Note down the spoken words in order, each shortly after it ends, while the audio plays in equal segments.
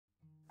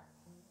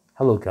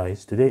Hello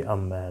guys, today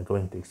I'm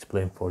going to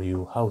explain for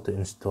you how to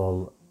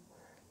install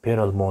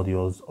Perl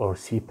modules or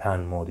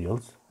Cpan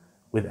modules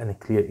with a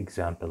clear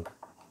example.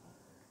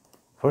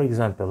 For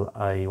example,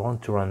 I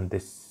want to run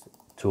this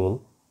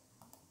tool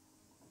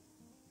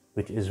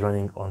which is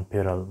running on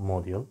Perl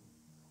module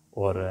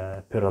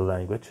or Perl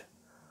language,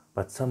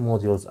 but some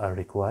modules are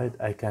required.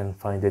 I can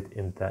find it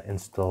in the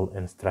install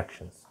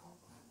instructions.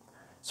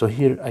 So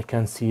here I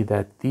can see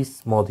that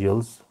these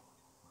modules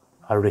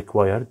are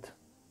required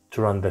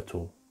to run the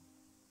tool.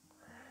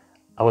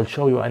 I will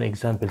show you an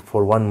example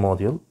for one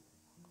module,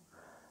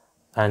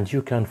 and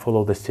you can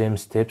follow the same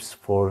steps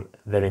for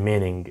the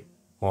remaining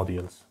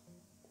modules.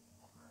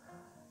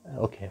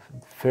 Okay,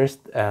 first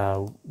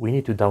we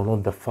need to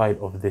download the file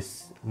of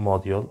this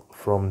module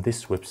from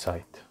this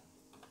website,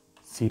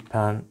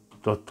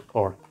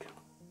 cpan.org.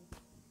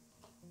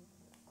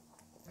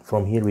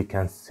 From here we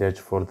can search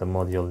for the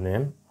module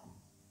name.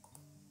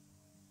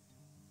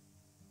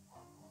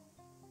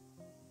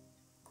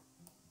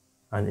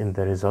 And in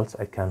the results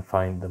I can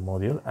find the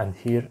module, and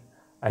here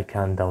I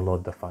can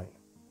download the file.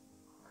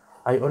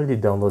 I already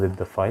downloaded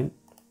the file,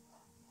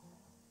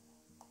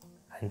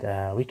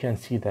 and we can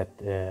see that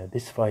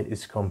this file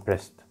is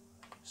compressed,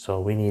 so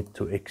we need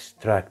to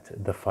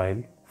extract the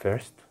file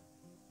first.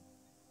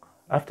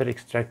 After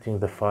extracting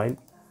the file,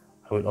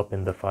 I will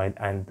open the file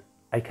and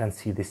I can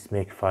see this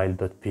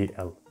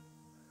makefile.pl.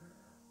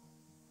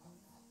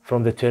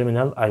 From the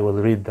terminal I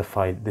will read the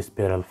file, this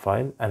Perl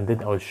file, and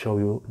then I will show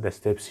you the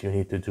steps you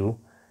need to do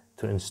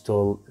to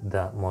install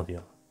the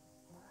module.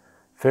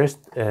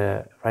 First,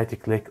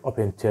 right click,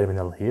 open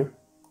terminal here.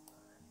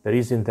 The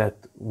reason that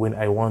when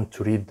I want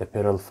to read the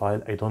Perl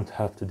file, I don't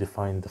have to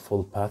define the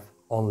full path,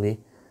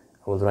 only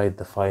I will write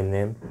the file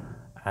name,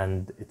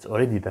 and it's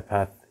already the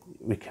path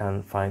we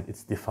can find,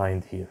 it's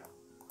defined here.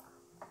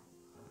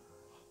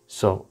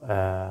 So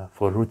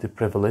for root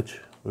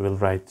privilege, we will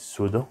write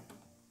sudo,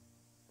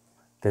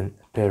 then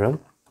Perl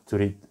to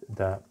read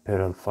the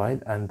Perl file,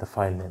 and the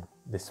file name,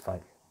 this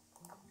file,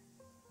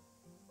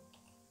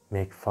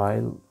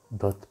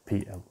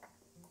 makefile.pl.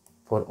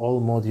 For all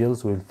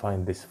modules, we will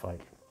find this file.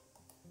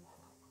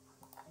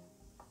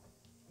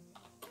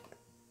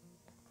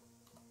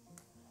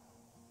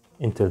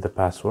 Enter the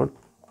password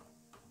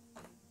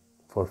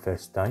for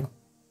first time.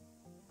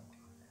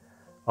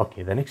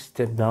 Okay, the next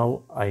step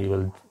now, I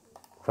will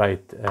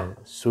write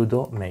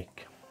sudo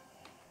make.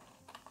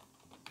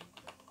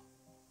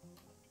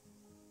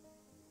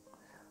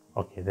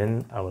 Okay,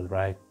 then I will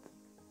write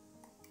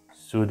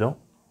sudo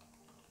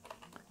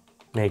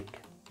make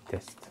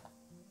test.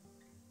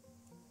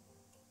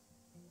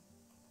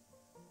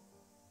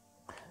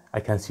 I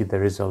can see the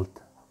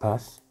result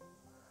pass.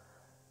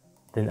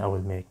 Then I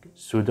will make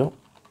sudo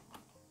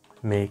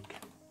make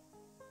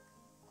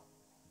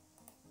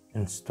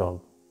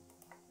install.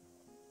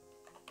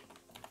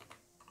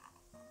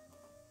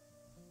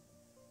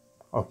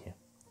 Okay,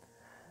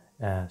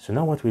 so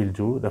now what we'll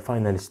do, the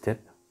final step,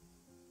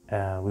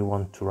 we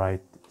want to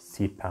write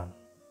cpan.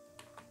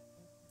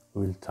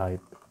 We'll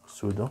type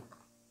sudo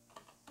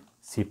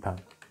cpan.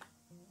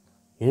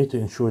 You need to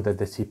ensure that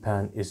the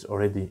cpan is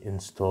already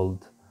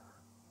installed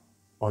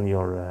on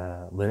your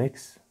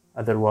Linux,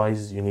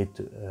 otherwise you need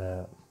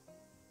to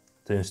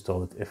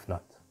install it if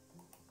not.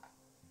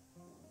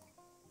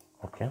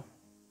 Okay,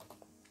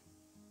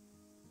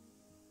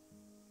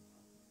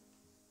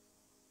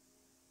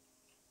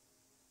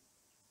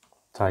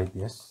 type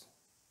yes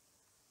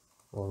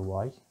or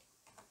Y,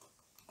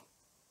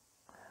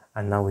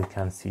 and now we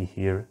can see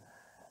here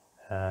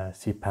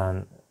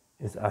cpan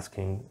is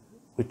asking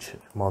which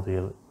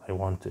module I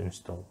want to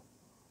install.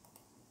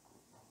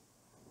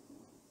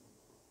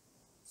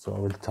 So I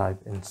will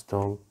type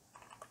install,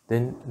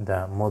 then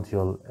the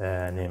module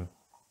name,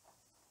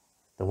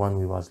 the one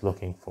we was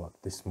looking for,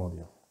 this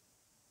module.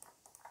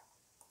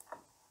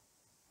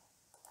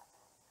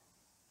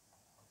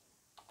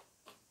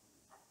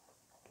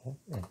 Okay,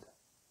 enter.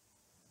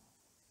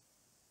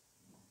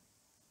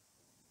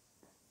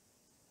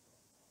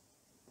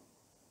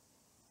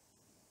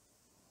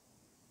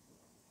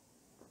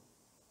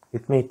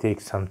 It may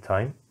take some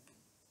time.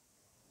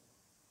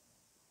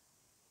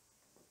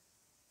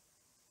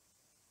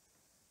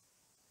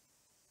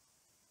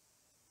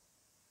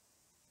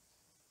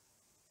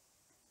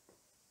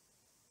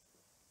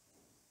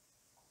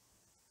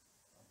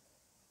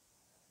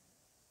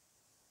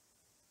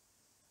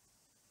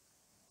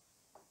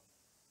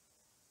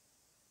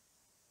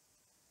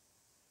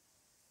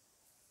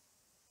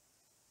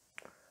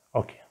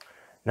 Okay,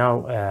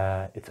 now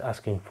it's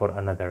asking for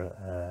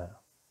another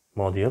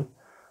module,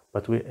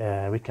 but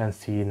we can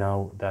see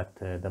now that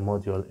the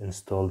module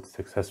installed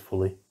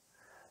successfully.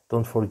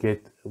 Don't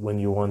forget, when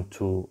you want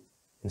to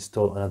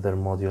install another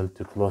module,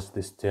 to close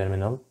this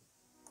terminal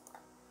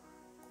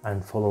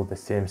and follow the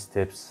same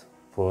steps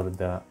for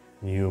the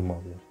new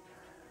module.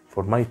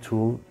 For my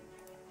tool,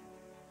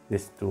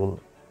 this tool,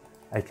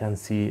 I can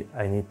see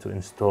I need to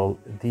install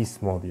these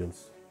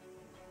modules.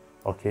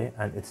 Okay,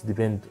 and it's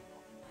depend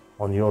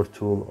on your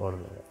tool or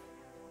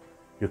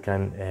you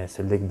can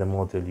select the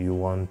model you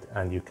want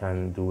and you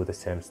can do the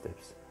same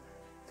steps.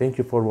 Thank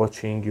you for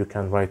watching. You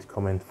can write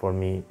comment for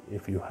me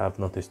if you have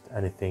noticed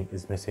anything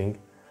is missing,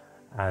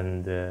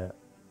 and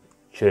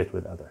share it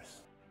with others.